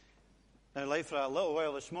Now, I'd like for a little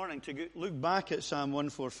while this morning to look back at Psalm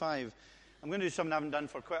 145. I'm going to do something I haven't done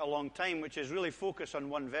for quite a long time, which is really focus on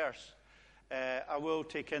one verse. I will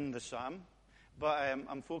take in the psalm, but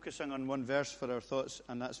I'm focusing on one verse for our thoughts,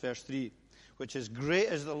 and that's verse 3, which is, "Great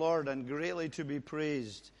is the Lord and greatly to be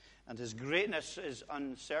praised, and his greatness is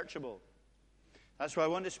unsearchable." That's what I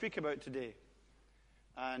want to speak about today.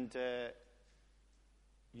 And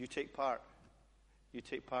you take part. You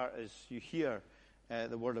take part as you hear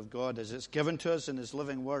the word of God as it's given to us in his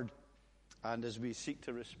living word, and as we seek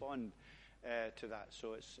to respond to that.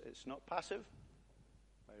 So it's not passive.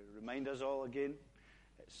 I remind us all again,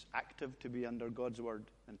 it's active to be under God's word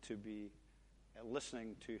and to be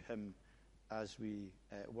listening to him as we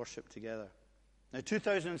worship together. Now,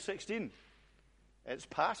 2016, it's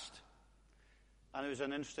past, and it was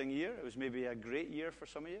an interesting year. It was maybe a great year for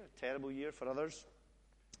some of you, a terrible year for others.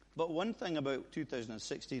 But one thing about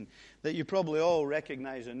 2016 that you probably all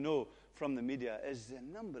recognize and know from the media is the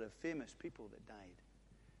number of famous people that died.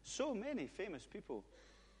 So many famous people.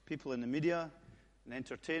 People in the media, in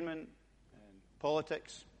entertainment, in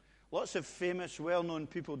politics. Lots of famous, well-known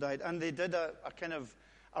people died. And they did a kind of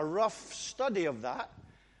a rough study of that,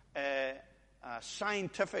 a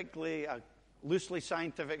loosely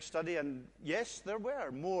scientific study. And yes, there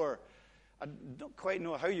were more. I don't quite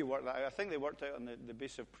know how you work that out. I think they worked out on the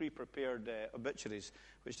basis of pre-prepared obituaries,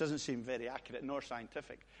 which doesn't seem very accurate nor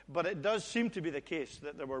scientific. But it does seem to be the case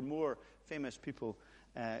that there were more famous people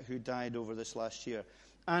who died over this last year.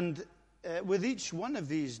 And with each one of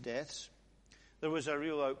these deaths, there was a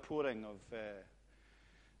real outpouring of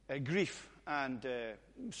grief. And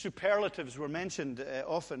superlatives were mentioned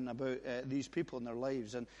often about these people and their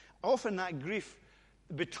lives. And often that grief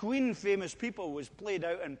between famous people was played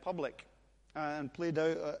out in public. And played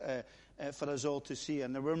out for us all to see.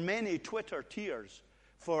 And there were many Twitter tears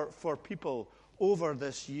for people over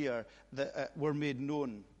this year that were made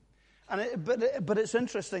known. But it's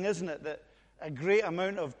interesting, isn't it, that a great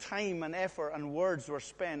amount of time and effort and words were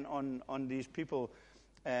spent on these people.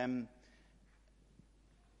 And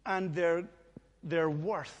their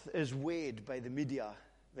worth is weighed by the media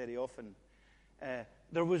very often.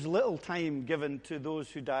 There was little time given to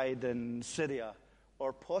those who died in Syria,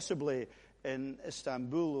 or possibly in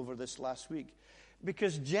Istanbul over this last week.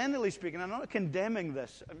 Because generally speaking, I'm not condemning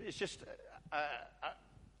this, it's just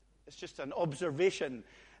an observation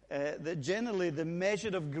that generally the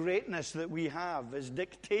measure of greatness that we have is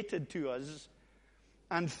dictated to us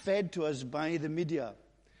and fed to us by the media.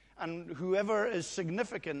 And whoever is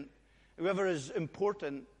significant, whoever is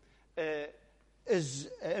important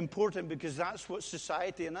because that's what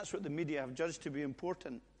society and that's what the media have judged to be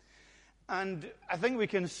important. And I think we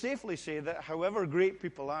can safely say that however great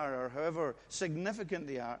people are or however significant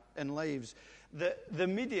they are in lives, the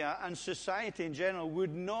media and society in general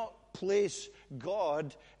would not place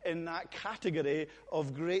God in that category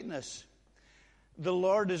of greatness. The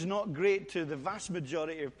Lord is not great to the vast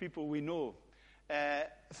majority of people we know.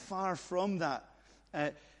 Far from that.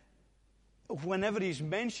 Whenever he's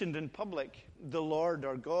mentioned in public, the Lord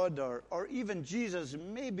or God or even Jesus,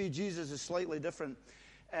 maybe Jesus is slightly different,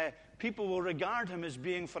 people will regard him as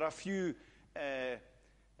being for a few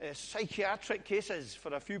psychiatric cases,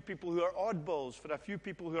 for a few people who are oddballs, for a few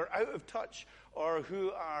people who are out of touch or who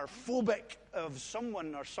are phobic of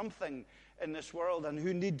someone or something in this world and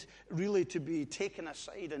who need really to be taken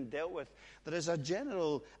aside and dealt with. There is a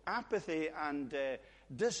general apathy and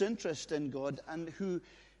disinterest in God, and who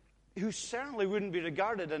certainly wouldn't be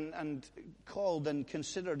regarded and called and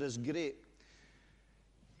considered as great.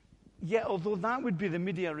 Yet, although that would be the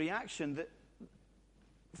media reaction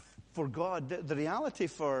for God, the reality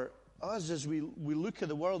for us as we look at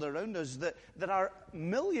the world around us, that there are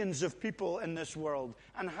millions of people in this world,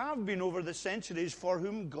 and have been over the centuries, for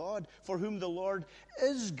whom the Lord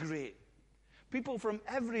is great. People from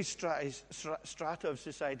every strata of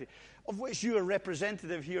society, of which you are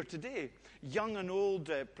representative here today. Young and old,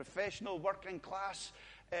 professional, working class,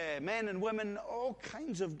 men and women, all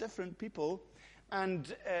kinds of different people.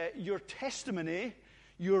 And your testimony,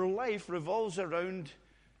 your life revolves around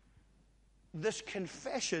this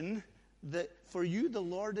confession that for you the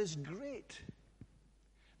Lord is great.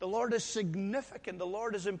 The Lord is significant. The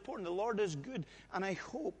Lord is important. The Lord is good. And I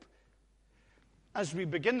hope as we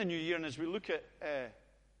begin the new year and as we look at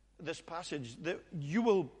this passage that you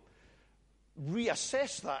will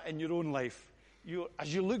reassess that in your own life.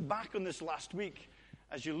 As you look back on this last week,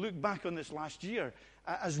 as you look back on this last year,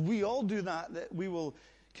 as we all do that we will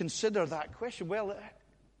consider that question. Well,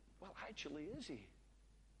 actually, is he?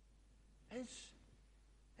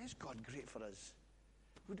 Is God great for us?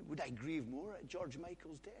 Would I grieve more at George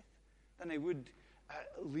Michael's death than I would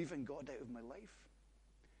leaving God out of my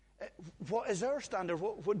life? What is our standard?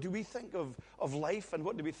 What do we think of life, and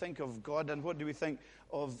what do we think of God, and what do we think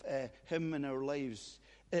of him in our lives?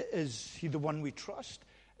 Is he the one we trust?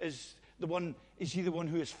 Is he the one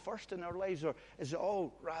who is first in our lives, or is it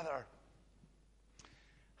all rather,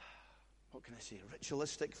 what can I say,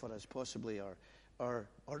 ritualistic for us, possibly, or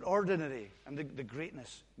ordinary, and the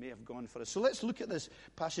greatness may have gone for us. So let's look at this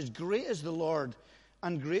passage. Great is the Lord,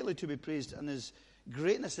 and greatly to be praised, and his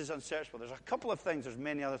greatness is unsearchable. There's a couple of things, there's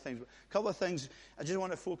many other things, but a couple of things I just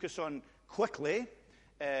want to focus on quickly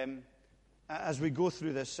as we go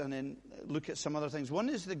through this, and then look at some other things. One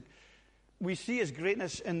is we see his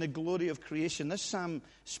greatness in the glory of creation. This psalm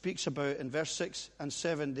speaks about, in verse 6 and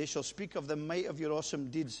 7, they shall speak of the might of your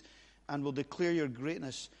awesome deeds, and will declare your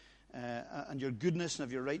greatness and your goodness and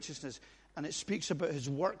of your righteousness. And it speaks about his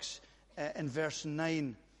works in verse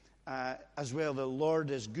 9 as well. The Lord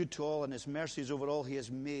is good to all, and his mercy is over all he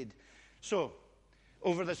has made. So,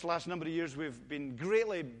 over this last number of years, we've been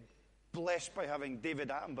greatly blessed by having David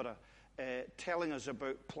Attenborough telling us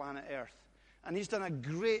about planet Earth. And he's done a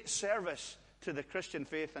great service to the Christian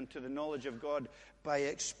faith and to the knowledge of God by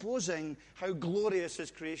exposing how glorious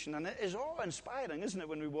is creation. And it is awe-inspiring, isn't it,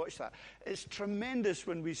 when we watch that? It's tremendous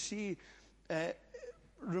when we see,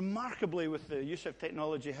 remarkably with the use of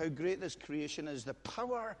technology, how great this creation is. The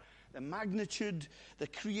power, the magnitude, the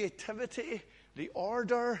creativity, the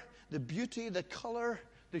order, the beauty, the color,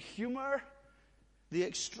 the humor, the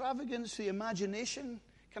extravagance, the imagination.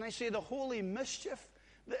 Can I say the holy mischief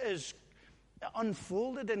that is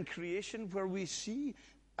unfolded in creation, where we see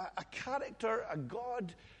a character, a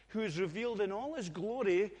God who is revealed in all his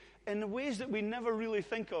glory in ways that we never really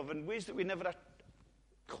think of, in ways that we never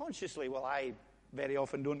consciously, well, I very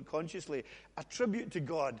often don't consciously attribute to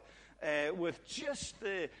God, with just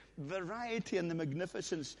the variety and the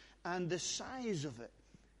magnificence and the size of it.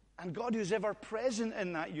 And God who's ever present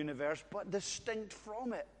in that universe, but distinct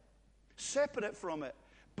from it, separate from it,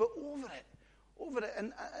 but over it.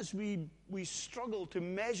 And as we struggle to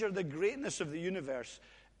measure the greatness of the universe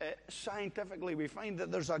scientifically, we find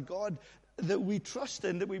that there's a God that we trust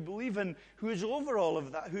in, that we believe in, who is over all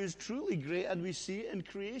of that, who is truly great, and we see it in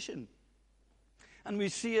creation. And we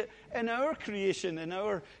see it in our creation, in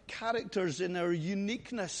our characters, in our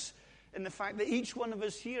uniqueness, in the fact that each one of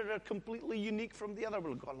us here are completely unique from the other.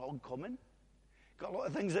 We've got a lot in common, got a lot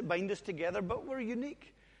of things that bind us together, but we're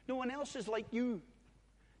unique. No one else is like you.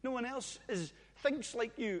 No one else thinks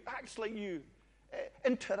like you, acts like you,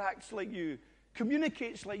 interacts like you,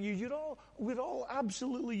 communicates like you. We're all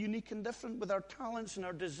absolutely unique and different, with our talents and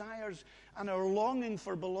our desires and our longing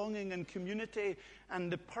for belonging and community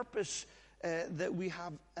and the purpose that we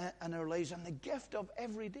have in our lives, and the gift of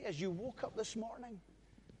every day. As you woke up this morning,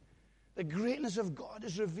 the greatness of God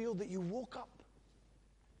is revealed, that you woke up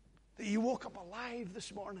alive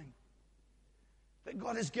this morning, that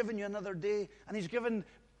God has given you another day, and he's given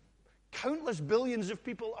countless billions of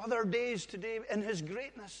people other days today in his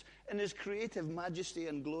greatness, in his creative majesty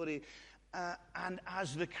and glory. And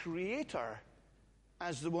as the creator,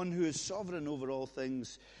 as the one who is sovereign over all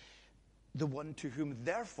things, the one to whom,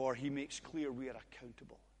 therefore, he makes clear we are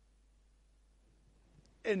accountable.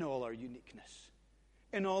 In all our uniqueness,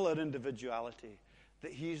 in all our individuality,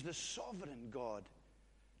 that he is the sovereign God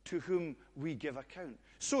to whom we give account.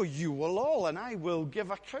 So you will all, and I will,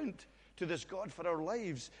 give account to this God for our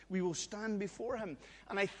lives. We will stand before him.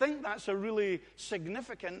 And I think that's a really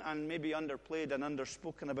significant and maybe underplayed and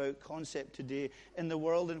underspoken about concept today in the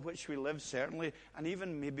world in which we live, certainly, and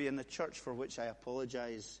even maybe in the church, for which I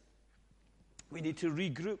apologize. We need to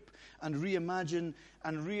regroup and reimagine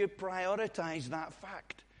and reprioritize that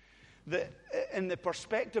fact, that in the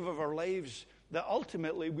perspective of our lives, that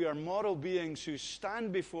ultimately we are moral beings who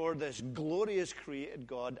stand before this glorious created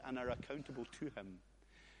God and are accountable to him.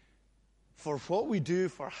 For what we do,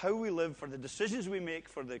 for how we live, for the decisions we make,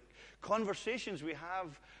 for the conversations we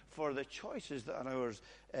have, for the choices that are ours,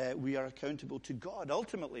 we are accountable to God,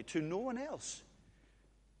 ultimately, to no one else.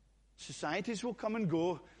 Societies will come and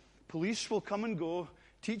go, police will come and go,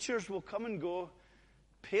 teachers will come and go,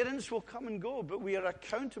 parents will come and go, but we are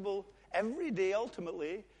accountable every day,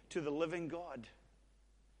 ultimately, to the living God.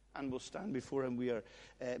 And we'll stand before him. We are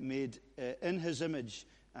made in his image,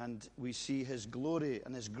 and we see his glory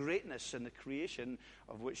and his greatness in the creation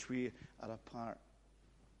of which we are a part.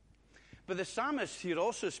 But the psalmist here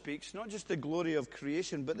also speaks not just the glory of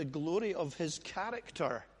creation, but the glory of his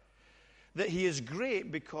character. That he is great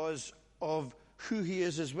because of who he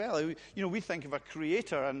is as well. You know, we think of a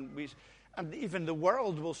creator, and even the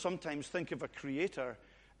world will sometimes think of a creator,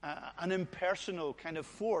 an impersonal kind of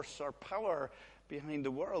force or power behind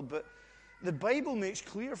the world. But The Bible makes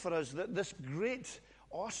clear for us that this great,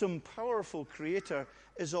 awesome, powerful Creator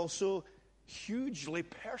is also hugely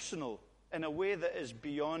personal in a way that is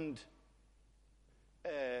beyond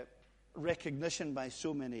recognition by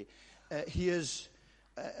so many. He is,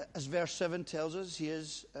 as verse 7 tells us, he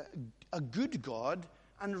is a good God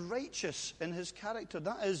and righteous in his character.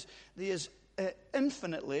 That is, he is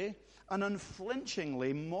infinitely and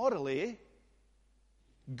unflinchingly, morally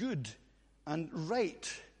good and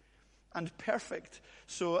right and perfect.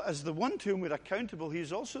 So as the one to whom we're accountable, he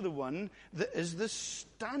is also the one that is the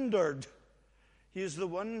standard. He is the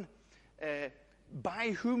one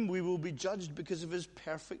by whom we will be judged because of his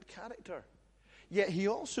perfect character. Yet he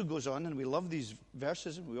also goes on, and we love these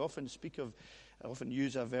verses, and we often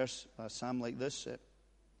use a verse, a psalm like this,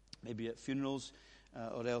 maybe at funerals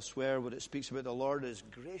or elsewhere, where it speaks about the Lord is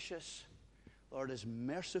gracious, the Lord is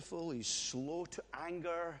merciful, he's slow to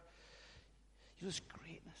anger. This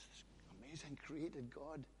greatness, this amazing created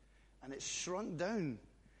God, and it's shrunk down.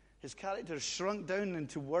 His character is shrunk down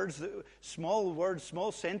into words,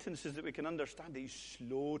 small sentences that we can understand. He's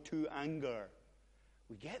slow to anger.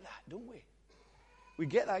 We get that, don't we? We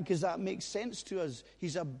get that because that makes sense to us.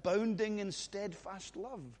 He's abounding in steadfast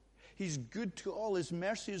love. He's good to all. His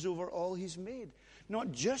mercy is over all he's made.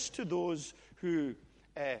 Not just to those who,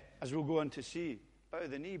 as we'll go on to see, bow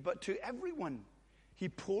the knee, but to everyone. He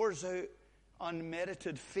pours out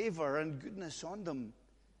unmerited favor and goodness on them.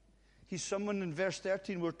 He's someone, in verse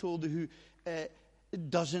 13, we're told, who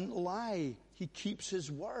doesn't lie. He keeps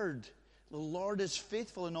his word. The Lord is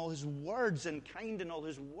faithful in all his words and kind in all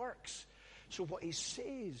his works. So what he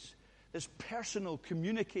says, this personal,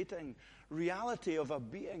 communicating reality of a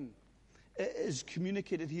being, is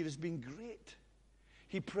communicated here as being great.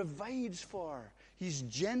 He provides for. He's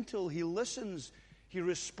gentle. He listens. He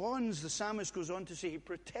responds. The psalmist goes on to say he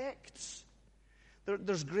protects.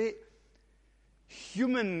 There's great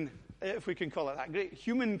human, if we can call it that, great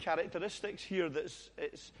human characteristics here.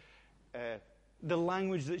 It's the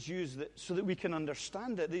language that's used so that we can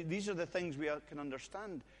understand it. These are the things we can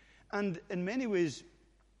understand. And in many ways,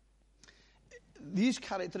 these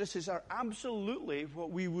characteristics are absolutely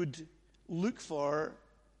what we would look for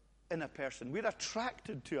in a person. We're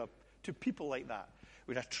attracted to people like that.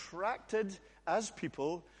 We're attracted as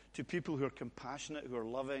people to people who are compassionate, who are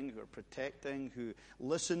loving, who are protecting, who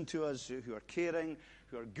listen to us, who are caring,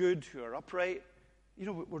 who are good, who are upright. You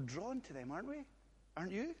know, we're drawn to them, aren't we?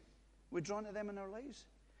 Aren't you? We're drawn to them in our lives.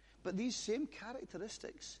 But these same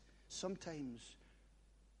characteristics sometimes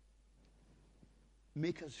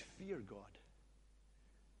make us fear God.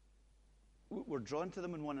 We're drawn to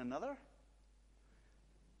them in one another,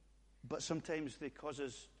 but sometimes they cause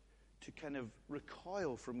us to kind of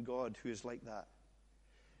recoil from God, who is like that.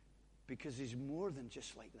 Because he's more than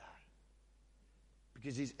just like that.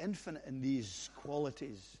 Because he's infinite in these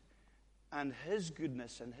qualities. And his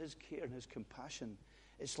goodness and his care and his compassion,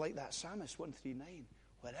 it's like that Psalmist 139.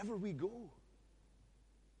 Wherever we go,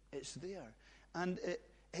 it's there. And it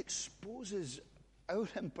exposes our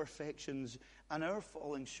imperfections and our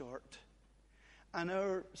falling short and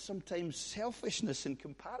our sometimes selfishness in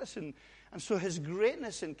comparison. And so his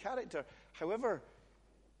greatness in character, however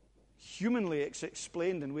humanly it's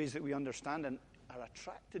explained in ways that we understand and are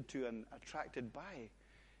attracted to and attracted by,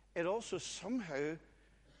 it also somehow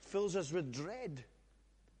fills us with dread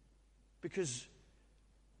because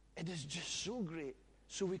it is just so great.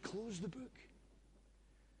 So we close the book.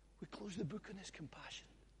 We close the book on his compassion.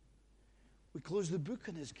 We close the book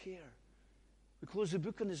on his care. We close the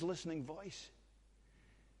book on his listening voice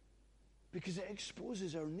because it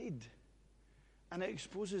exposes our need and it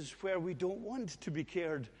exposes where we don't want to be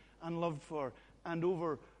cared and loved for and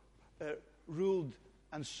over ruled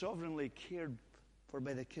and sovereignly cared for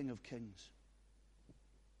by the King of Kings.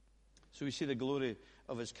 So we see the glory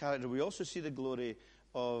of his character. We also see the glory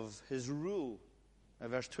of his rule.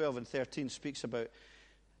 Verse 12 and 13 speaks about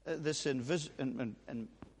this and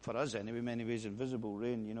for us anyway, many ways, invisible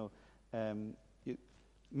reign. You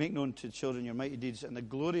make known to children your mighty deeds and the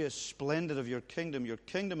glorious splendor of your kingdom. Your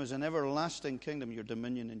kingdom is an everlasting kingdom. Your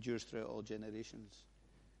dominion endures throughout all generations.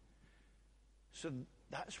 So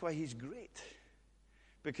that's why he's great.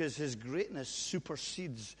 Because his greatness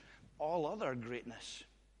supersedes all other greatness.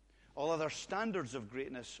 All other standards of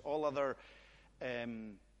greatness. All other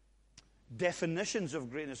definitions of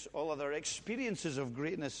greatness. All other experiences of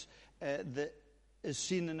greatness that is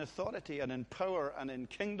seen in authority and in power and in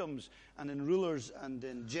kingdoms and in rulers and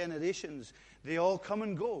in generations. They all come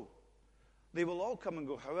and go. They will all come and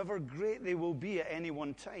go. However great they will be at any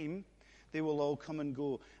one time, they will all come and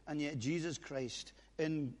go. And yet Jesus Christ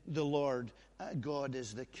in the Lord, God,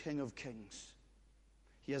 is the King of Kings.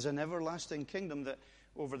 He has an everlasting kingdom that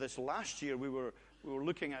over this last year we were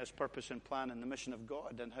looking at his purpose and plan and the mission of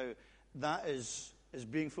God and how that is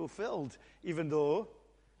being fulfilled, even though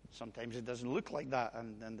sometimes it doesn't look like that,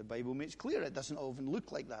 and the Bible makes clear it doesn't often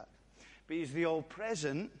look like that. But he's the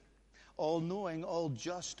all-present, all-knowing,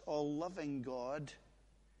 all-just, all-loving God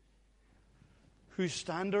whose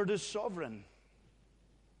standard is sovereign,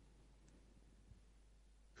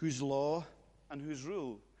 whose law and whose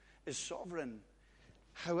rule is sovereign,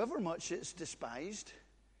 however much it's despised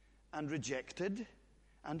and rejected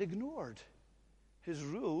and ignored. His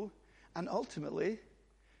rule, and ultimately,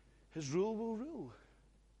 his rule will rule.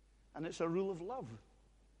 And it's a rule of love,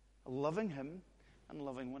 loving him and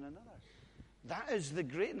loving one another. That is the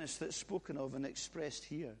greatness that's spoken of and expressed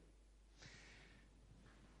here.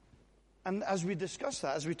 And as we discuss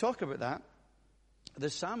that, as we talk about that, the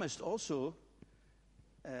psalmist also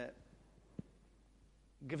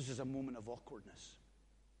gives us a moment of awkwardness.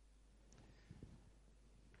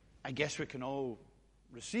 I guess we can all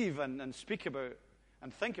receive and speak about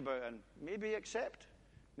and think about and maybe accept,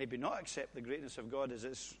 maybe not accept the greatness of God as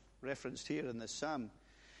it's referenced here in this psalm.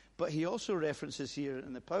 But he also references here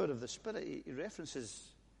in the power of the Spirit, he references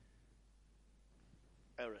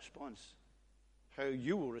our response, how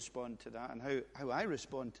you will respond to that and how I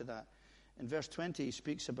respond to that. In verse 20, he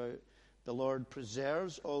speaks about the Lord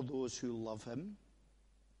preserves all those who love him,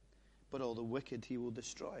 but all the wicked he will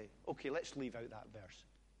destroy. Okay, let's leave out that verse,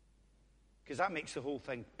 because that makes the whole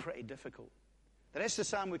thing pretty difficult. The rest of the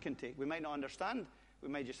psalm we can take. We might not understand. We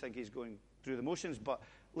might just think he's going through the motions, but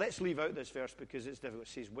let's leave out this verse because it's difficult.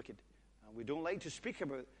 It says wicked. And we don't like to speak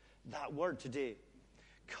about that word today.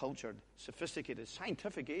 Cultured, sophisticated,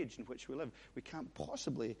 scientific age in which we live. We can't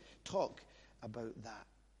possibly talk about that.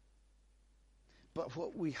 But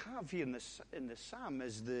what we have here in this psalm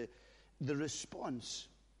is the response,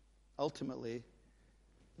 ultimately,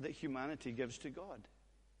 that humanity gives to God.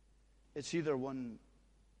 It's either one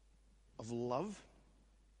of love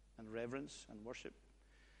and reverence and worship,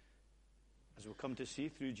 as we'll come to see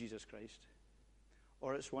through Jesus Christ,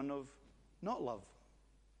 or it's one of not love.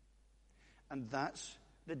 And that's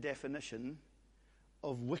the definition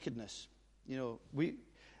of wickedness. You know,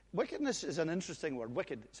 wickedness is an interesting word.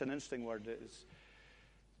 Wicked, it's an interesting word.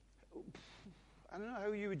 I don't know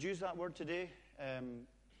how you would use that word today.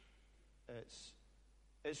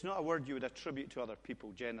 It's not a word you would attribute to other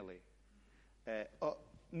people generally.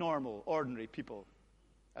 Normal, ordinary people,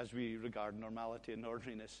 as we regard normality and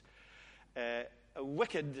ordinariness.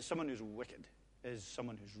 Someone who's wicked is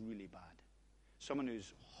someone who's really bad. Someone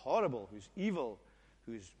who's horrible, who's evil,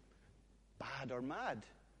 who's bad or mad.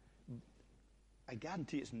 I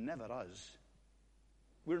guarantee it's never us.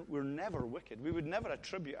 We're never wicked. We would never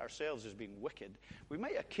attribute ourselves as being wicked. We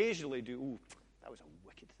might occasionally do, that was a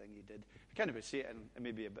wicked thing you did. We kind of would say it in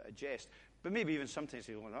maybe a bit of jest. But maybe even sometimes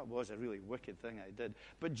say, well, that was a really wicked thing I did.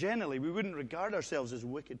 But generally, we wouldn't regard ourselves as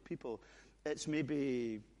wicked people. It's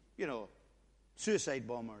maybe, suicide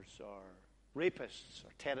bombers or rapists or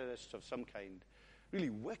terrorists of some kind. Really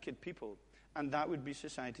wicked people. And that would be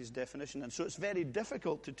society's definition. And so it's very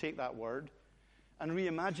difficult to take that word and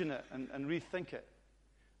reimagine it and rethink it.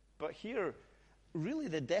 But here, really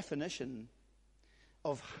the definition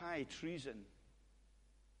of high treason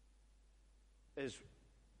is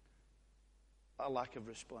a lack of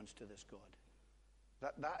response to this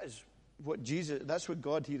God. That is what that's what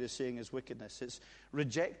God here is saying is wickedness. It's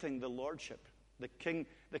rejecting the lordship, the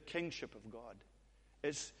kingship of God.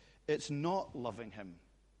 It's not loving him.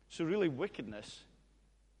 So really wickedness,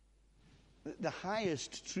 the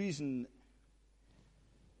highest treason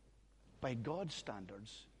by God's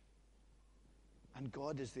standards, and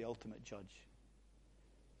God is the ultimate judge,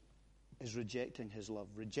 is rejecting his love,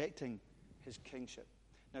 rejecting his kingship.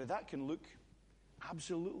 Now that can look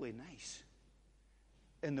absolutely nice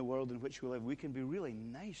in the world in which we live. We can be really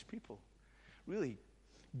nice people, really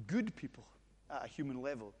good people at a human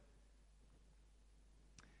level.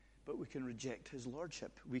 But we can reject his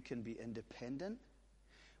lordship. We can be independent.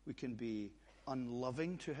 We can be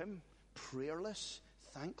unloving to him, prayerless,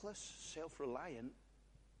 thankless, self-reliant,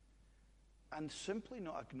 and simply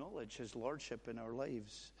not acknowledge his lordship in our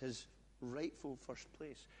lives, his rightful first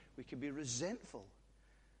place. We can be resentful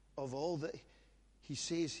of all that he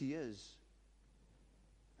says he is.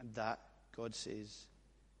 And that, God says,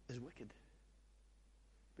 is wicked.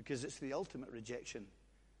 Because it's the ultimate rejection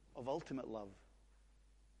of ultimate love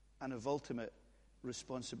and of ultimate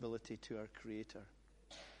responsibility to our Creator.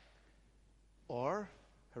 Or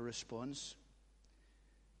her response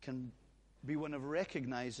can be one of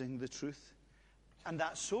recognizing the truth, and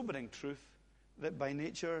that sobering truth that by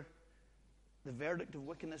nature the verdict of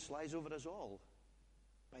wickedness lies over us all.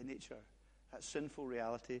 by nature. That sinful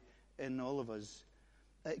reality in all of us.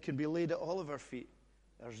 It can be laid at all of our feet.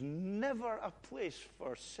 There's never a place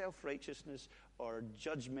for self-righteousness or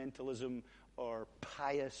judgmentalism or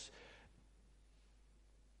pious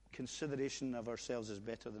consideration of ourselves as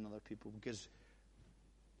better than other people, because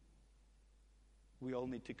we all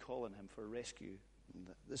need to call on him for rescue. And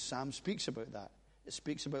the psalm speaks about that. It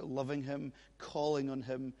speaks about loving him, calling on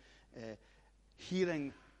him,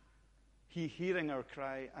 hearing our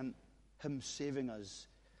cry, and him saving us.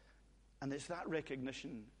 And it's that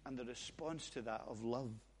recognition and the response to that of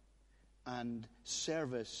love and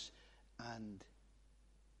service and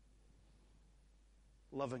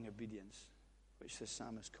loving obedience, which the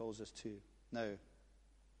psalmist calls us to. Now,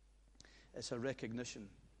 it's a recognition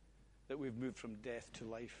that we've moved from death to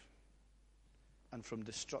life and from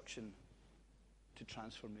destruction to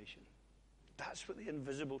transformation. That's what the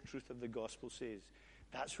invisible truth of the gospel says.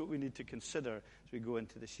 That's what we need to consider as we go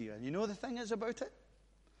into this year. And you know the thing is about it?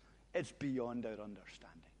 It's beyond our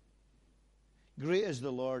understanding. Great is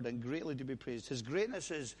the Lord and greatly to be praised. His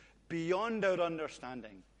greatness is beyond our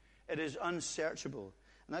understanding. It is unsearchable.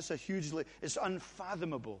 And that's it's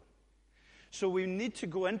unfathomable. So we need to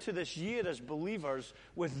go into this year as believers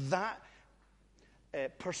with that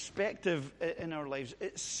perspective in our lives.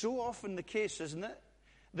 It's so often the case, isn't it,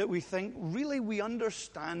 that we think, really, we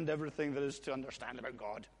understand everything there is to understand about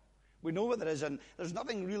God. We know what there is, and there's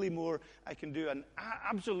nothing really more I can do. And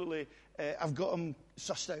absolutely, I've got him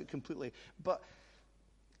sussed out completely. But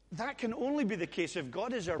that can only be the case if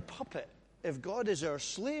God is our puppet, if God is our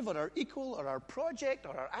slave or our equal or our project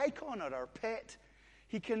or our icon or our pet.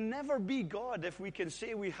 He can never be God if we can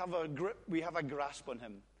say we have a grip, we have a grasp on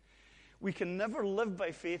him. We can never live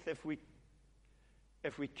by faith if we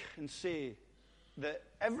can say that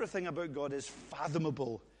everything about God is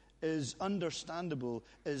fathomable, is understandable,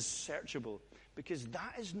 is searchable. Because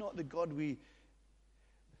that is not the God we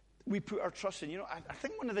put our trust in. You know, I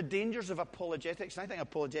think one of the dangers of apologetics, and I think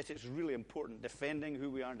apologetics is really important, defending who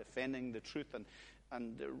we are, defending the truth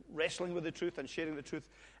and wrestling with the truth and sharing the truth,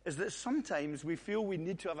 is that sometimes we feel we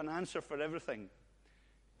need to have an answer for everything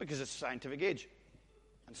because it's a scientific age.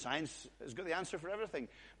 And science has got the answer for everything.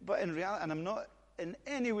 But in reality, and I'm not in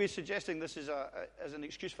any way suggesting this is as an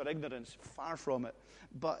excuse for ignorance, far from it.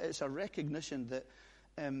 But it's a recognition that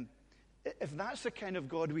if that's the kind of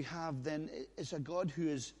God we have, then it's a God who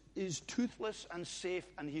is toothless and safe,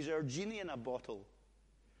 and he's our genie in a bottle.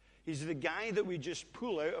 He's the guy that we just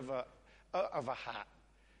pull out of a hat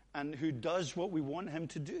and who does what we want him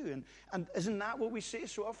to do. And isn't that what we say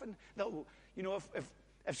so often? That, you know,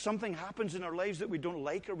 if something happens in our lives that we don't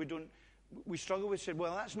like or we struggle with, say,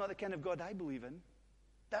 well, that's not the kind of God I believe in.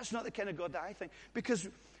 That's not the kind of God that I think. Because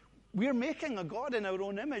we're making a God in our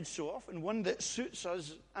own image so often, one that suits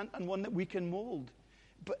us and one that we can mold.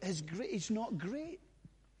 But he's not great.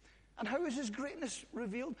 And how is his greatness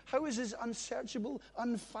revealed? How is his unsearchable,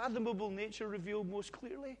 unfathomable nature revealed most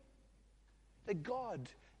clearly? That God,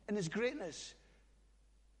 in his greatness,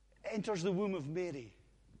 enters the womb of Mary.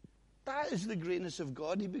 That is the greatness of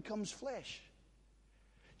God. He becomes flesh.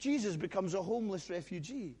 Jesus becomes a homeless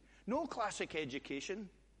refugee. No classic education,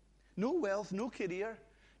 no wealth, no career.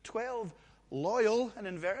 12 loyal, in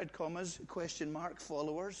inverted commas, question mark,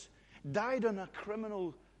 followers died on a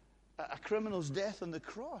criminal's death on the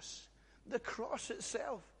cross. The cross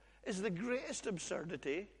itself is the greatest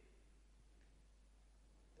absurdity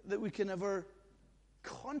that we can ever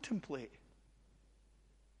contemplate.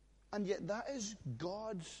 And yet that is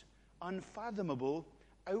God's unfathomable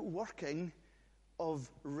outworking of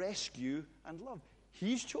rescue and love.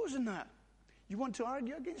 He's chosen that. You want to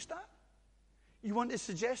argue against that? You want to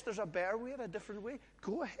suggest there's a better way or a different way?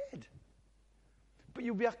 Go ahead. But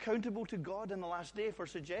you'll be accountable to God in the last day for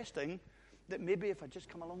suggesting that maybe if I just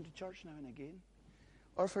come along to church now and again,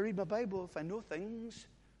 or if I read my Bible, if I know things,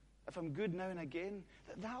 if I'm good now and again,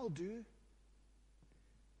 that'll do.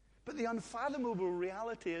 But the unfathomable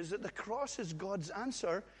reality is that the cross is God's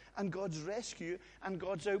answer and God's rescue and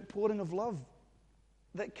God's outpouring of love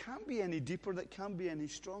that can't be any deeper, that can't be any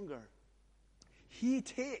stronger. He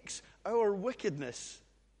takes our wickedness.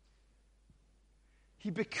 He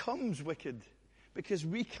becomes wicked because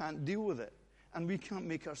we can't deal with it and we can't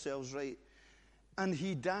make ourselves right. And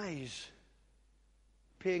he dies,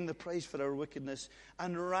 paying the price for our wickedness,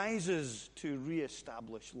 and rises to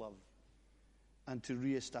reestablish love and to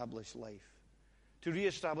reestablish life, to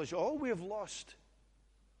reestablish all we have lost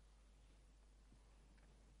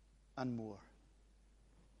and more.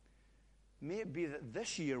 May it be that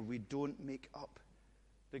this year we don't make up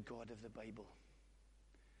the God of the Bible,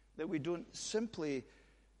 that we don't simply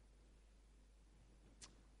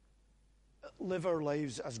live our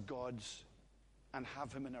lives as God's and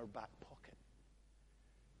have him in our back pocket,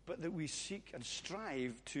 but that we seek and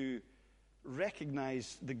strive to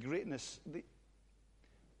recognize the greatness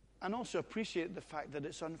and also appreciate the fact that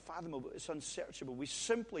it's unfathomable, it's unsearchable. We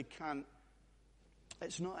simply can't.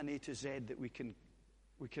 It's not an A to Z that we can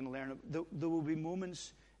learn. There will be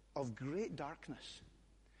moments of great darkness,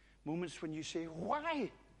 moments when you say,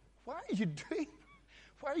 "Why? Why are you doing?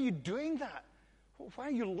 Why are you doing that? Why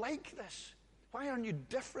are you like this? Why aren't you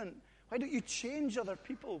different? Why don't you change other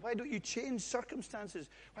people? Why don't you change circumstances?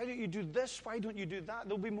 Why don't you do this? Why don't you do that?"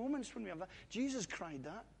 There'll be moments when we have that. Jesus cried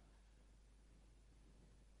that,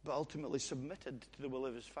 but ultimately submitted to the will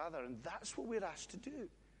of his Father. And that's what we're asked to do.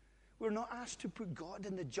 We're not asked to put God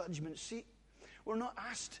in the judgment seat. We're not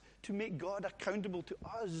asked to make God accountable to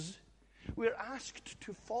us. We're asked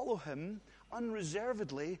to follow him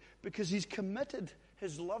unreservedly because he's committed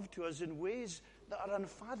his love to us in ways that are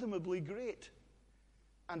unfathomably great,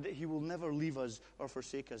 and that he will never leave us or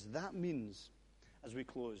forsake us. That means, as we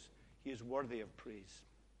close, he is worthy of praise.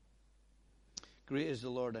 Great is the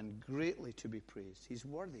Lord and greatly to be praised. He's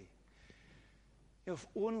worthy. If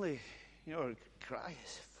only, our cry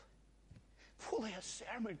is, if only a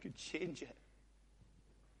sermon could change it.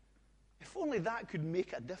 If only that could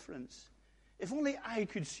make a difference. If only I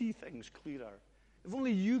could see things clearer. If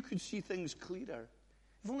only you could see things clearer.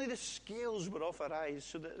 If only the scales were off our eyes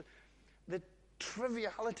so that the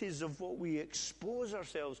trivialities of what we expose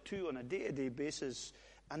ourselves to on a day-to-day basis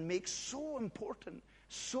and make so important,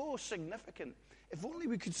 so significant, if only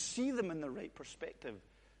we could see them in the right perspective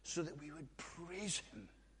so that we would praise him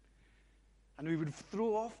and we would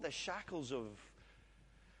throw off the shackles of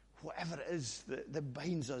whatever it is that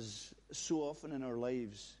binds us so often in our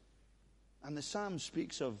lives. And the Psalm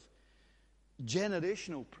speaks of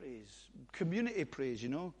generational praise, community praise,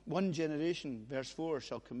 One generation, verse 4,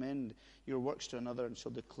 shall commend your works to another and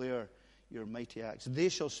shall declare your mighty acts. They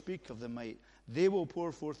shall speak of the might. They will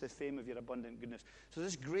pour forth the fame of your abundant goodness. So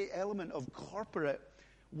this great element of corporate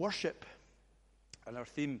worship. And our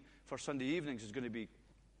theme for Sunday evenings is going to be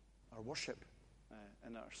our worship.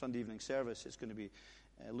 In our Sunday evening service, it's going to be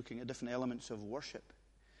looking at different elements of worship.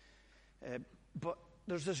 But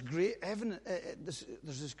there's this great element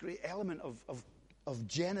of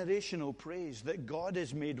generational praise that God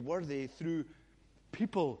is made worthy through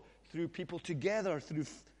people together, through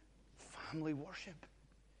family worship,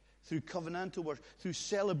 through covenantal worship, through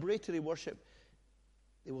celebratory worship.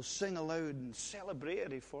 They will sing aloud in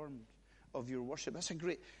celebratory forms of your worship.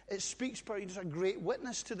 It speaks, it's a great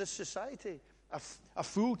witness to this society. A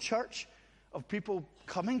full church of people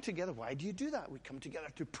coming together. Why do you do that? We come together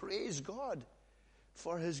to praise God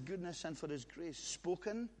for his goodness and for his grace,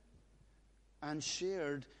 spoken and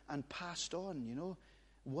shared and passed on,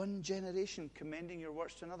 One generation commending your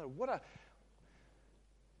works to another.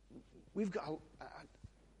 We've got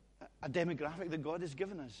a demographic that God has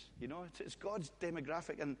given us, It's God's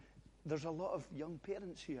demographic, and there's a lot of young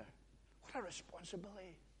parents here. What a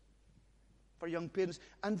responsibility for young parents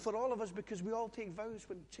and for all of us, because we all take vows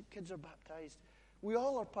when kids are baptized. We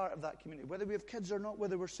all are part of that community, whether we have kids or not,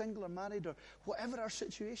 whether we're single or married or whatever our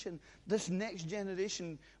situation. This next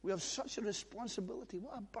generation, we have such a responsibility.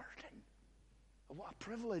 What a burden. What a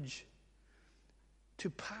privilege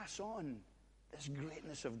to pass on this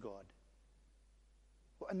greatness of God.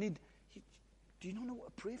 What a need. Do you not know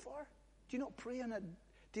what to pray for? Do you not pray on a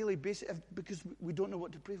daily basis because we don't know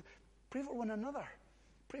what to pray for? Pray for one another.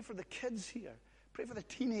 Pray for the kids here. Pray for the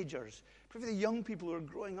teenagers. Pray for the young people who are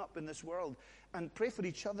growing up in this world. And pray for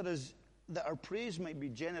each other that our praise might be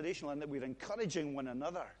generational and that we're encouraging one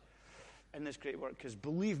another in this great work. Because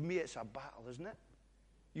believe me, it's a battle, isn't it?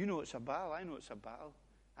 You know it's a battle. I know it's a battle.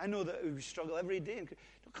 I know that we struggle every day.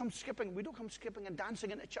 We don't come skipping and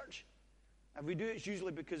dancing into church. If we do, it's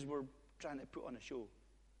usually because we're trying to put on a show.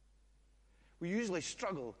 We usually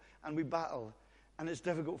struggle and we battle, and it's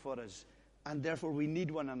difficult for us. And therefore, we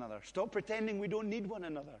need one another. Stop pretending we don't need one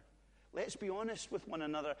another. Let's be honest with one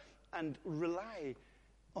another and rely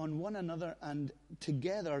on one another and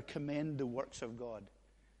together commend the works of God.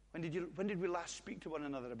 When did we last speak to one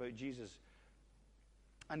another about Jesus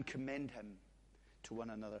and commend him to one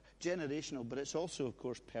another? Generational, but it's also, of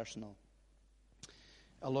course, personal.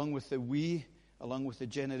 Along with the we, along with the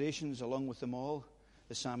generations, along with them all,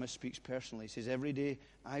 the psalmist speaks personally. He says, every day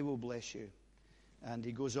I will bless you. And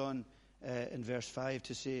he goes on in verse 5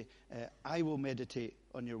 to say, I will meditate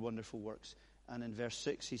on your wonderful works. And in verse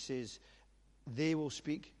 6 he says, they will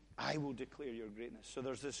speak, I will declare your greatness. So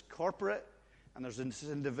there's this corporate and there's this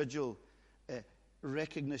individual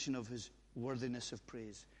recognition of his worthiness of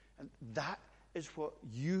praise. And that is what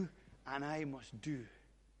you and I must do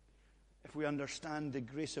if we understand the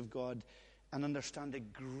grace of God and understand the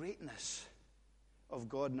greatness of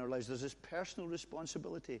God in our lives, there's this personal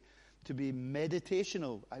responsibility to be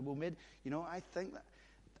meditational. I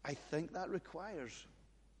think that requires,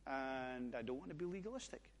 and I don't want to be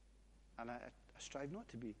legalistic, and I strive not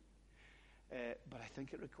to be, but I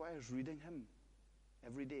think it requires reading Him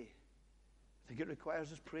every day. I think it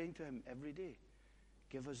requires us praying to Him every day.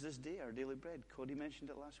 Give us this day our daily bread. Cody mentioned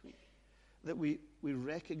it last week. That we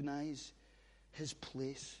recognize His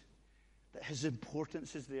place, that His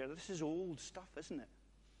importance is there. This is old stuff, isn't it?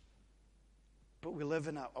 But we live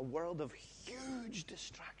in a world of huge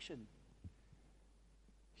distraction.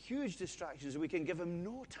 Huge distractions. We can give Him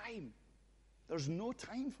no time. There's no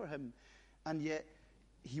time for Him. And yet,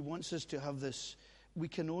 He wants us to have this. We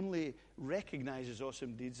can only recognize His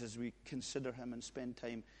awesome deeds as we consider Him and spend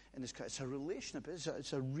time in His. It's a relationship.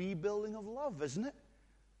 It's a rebuilding of love, isn't it?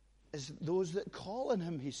 It's those that call on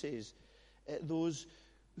Him, He says. Those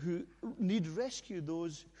who need rescue,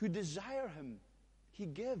 those who desire Him. He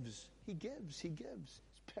gives. He gives. He gives.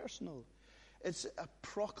 It's personal. It's a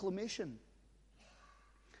proclamation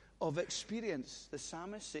of experience. The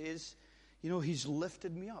psalmist says, He's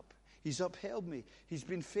lifted me up. He's upheld me. He's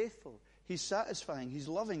been faithful. He's satisfying. He's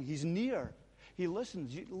loving. He's near. He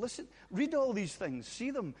listens. Listen. Read all these things. See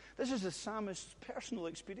them. This is the psalmist's personal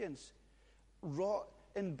experience, wrought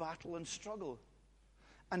in battle and struggle.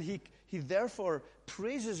 And he therefore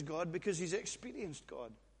praises God because he's experienced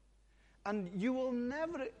God. And you will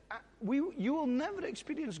never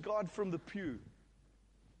experience God from the pew.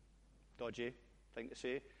 Dodgy thing to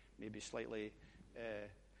say, maybe slightly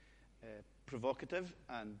provocative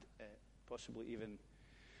and possibly even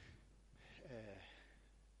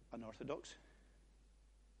unorthodox,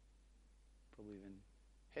 probably even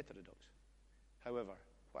heterodox. However,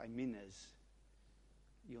 what I mean is,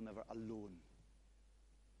 you'll never alone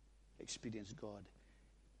experience God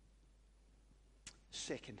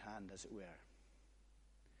second-hand, as it were,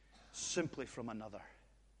 simply from another.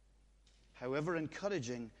 However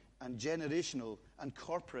encouraging and generational and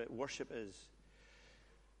corporate worship is,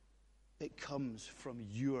 it comes from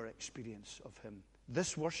your experience of Him.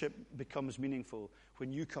 This worship becomes meaningful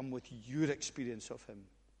when you come with your experience of Him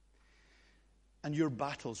and your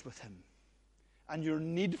battles with Him and your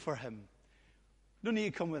need for Him. You don't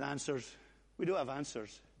need to come with answers. We don't have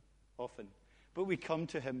answers often, but we come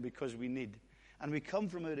to Him because we need. And we come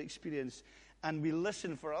from our experience, and we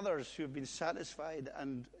listen for others who have been satisfied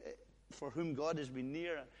and for whom God has been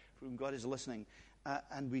near, for whom God is listening.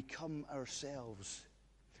 And we come ourselves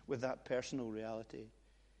with that personal reality.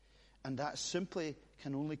 And that simply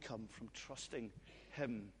can only come from trusting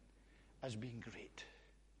Him as being great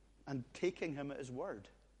and taking Him at His word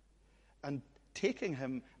and taking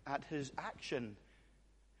Him at His action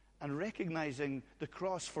and recognizing the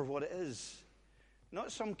cross for what it is.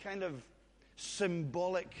 Not some kind of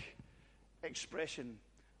symbolic expression,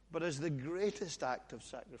 but as the greatest act of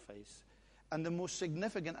sacrifice and the most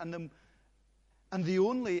significant and the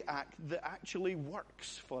only act that actually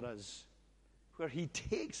works for us, where He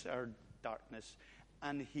takes our darkness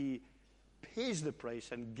and He pays the price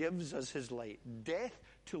and gives us His light, death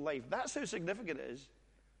to life. That's how significant it is.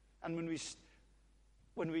 And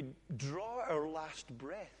when we draw our last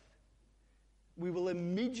breath, we will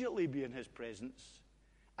immediately be in His presence,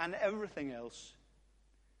 and everything else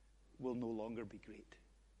will no longer be great.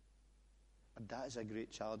 And that is a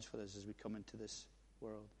great challenge for us as we come into this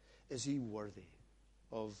world. Is He worthy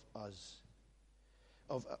of us?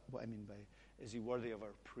 What I mean by, is He worthy of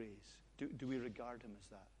our praise? Do we regard Him as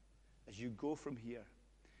that? As you go from here,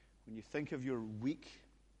 when you think of your week,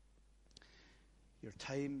 your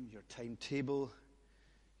time, your timetable,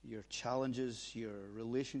 your challenges, your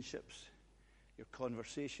relationships, your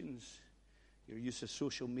conversations, your use of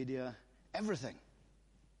social media, everything.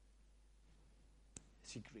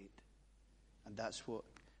 Is He great? And that's what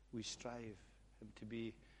we strive Him to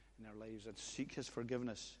be in our lives, and seek His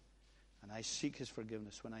forgiveness. And I seek His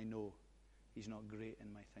forgiveness when I know He's not great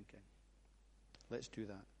in my thinking. Let's do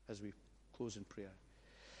that as we close in prayer.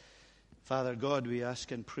 Father God, we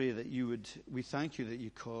ask and pray that you would, we thank you that you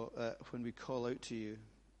call, when we call out to you,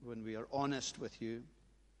 when we are honest with you,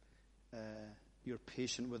 you're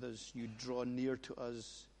patient with us, you draw near to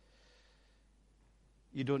us.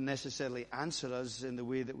 You don't necessarily answer us in the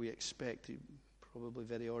way that we expect. Probably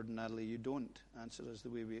very ordinarily you don't answer us the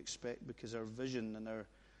way we expect, because our vision and our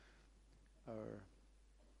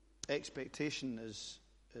expectation is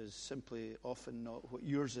simply often not what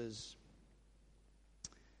yours is.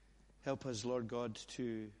 Help us, Lord God,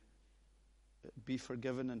 to be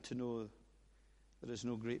forgiven and to know there is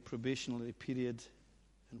no great probationary period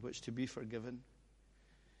in which to be forgiven.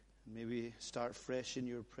 May we start fresh in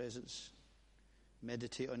your presence,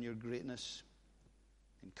 meditate on your greatness,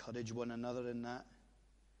 encourage one another in that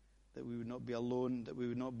we would not be alone, that we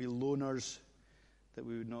would not be loners, that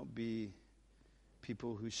we would not be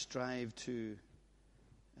people who strive to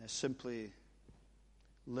simply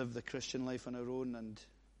live the Christian life on our own and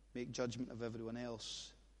make judgment of everyone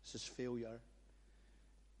else. This is failure.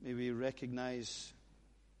 May we recognize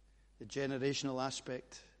the generational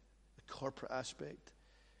aspect, the corporate aspect,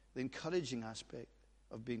 the encouraging aspect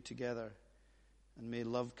of being together. And may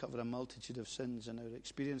love cover a multitude of sins in our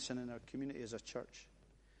experience and in our community as a church.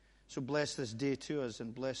 So bless this day to us,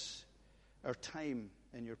 and bless our time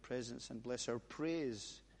in your presence, and bless our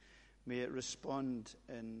praise. May it respond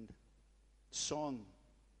in song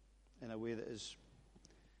in a way that is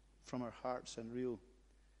from our hearts and real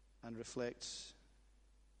and reflects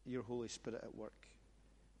your Holy Spirit at work.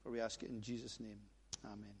 For we ask it in Jesus' name.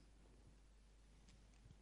 Amen.